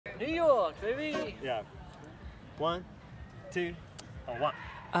New York, baby. Yeah. 1, 2, 1.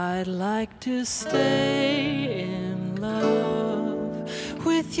 I'd like to stay in love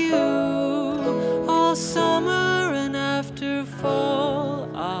with you all summer, and after fall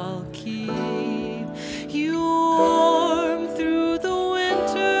I'll keep you warm through the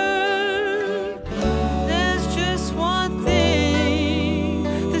winter. There's just one thing,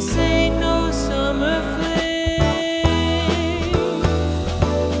 this ain't no summer fling.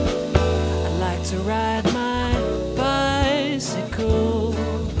 I'd like to ride my bicycle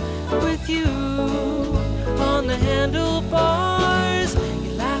with you on the handlebars.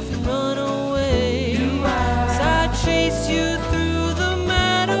 You laugh and run away as I chase you through the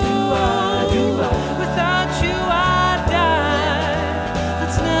meadow. Without you I die.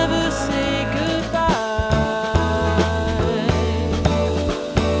 Let's never say goodbye.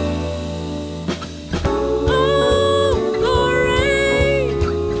 Oh, Lorraine,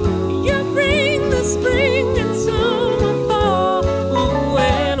 you bring the spring and summer, fall, ooh,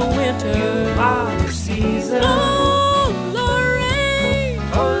 and winter. Season. Oh, Lorraine, you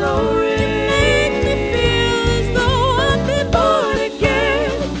make me feel as though I've been born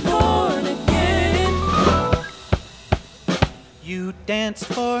again, born again. You danced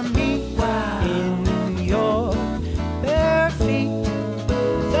for me in your bare feet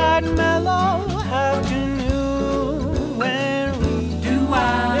that mellow afternoon when we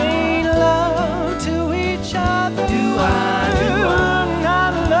made love to each other.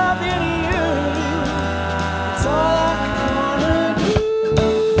 I'm loving you. It's all I wanna do.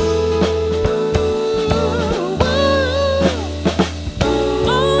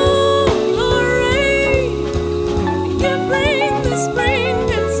 Oh, Lorraine, you bring the spring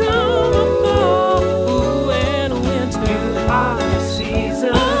and summer, fall, ooh, and winter. You are the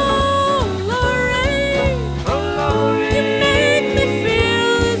season. Oh, Lorraine, you make me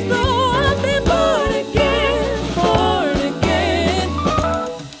feel as though I've been born again, born again.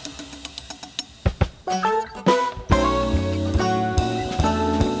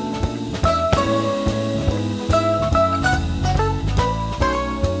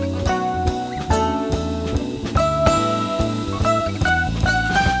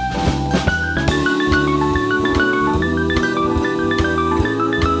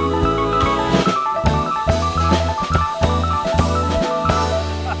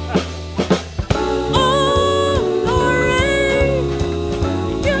 Oh, Lorraine,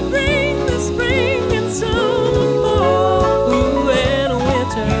 you bring the spring and summer, fall, ooh, and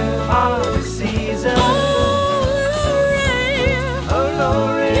winter. You are the season. Oh,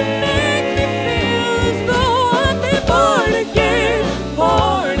 Lorraine, you make me feel as though I've been born again,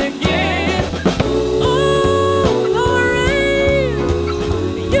 born again. Oh, Lorraine,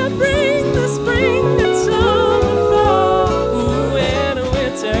 you bring the spring and summer, fall, ooh, and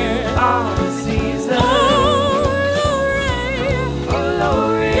winter. All the season. Oh,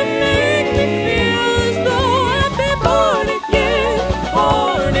 Lorraine, you make me feel as though I've been born again,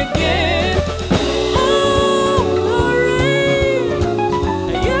 born again. Oh, Lorraine,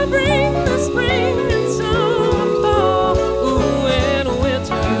 you bring the spring and summer, fall, ooh, and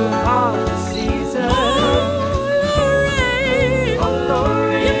winter. All the season. Oh,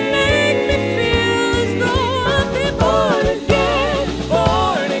 Lorraine, you make me feel as though I've been born again,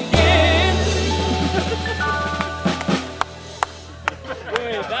 born again.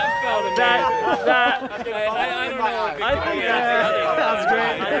 Wait, that felt amazing. I don't know. I think that's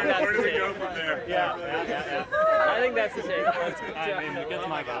great. I think that's Where do we the go shape. from there? Yeah. I think that's the shape. That's good. I mean, it gets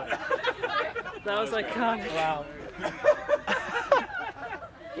my guy. That was iconic. Wow.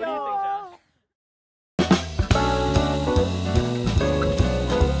 What do you think, Jeff?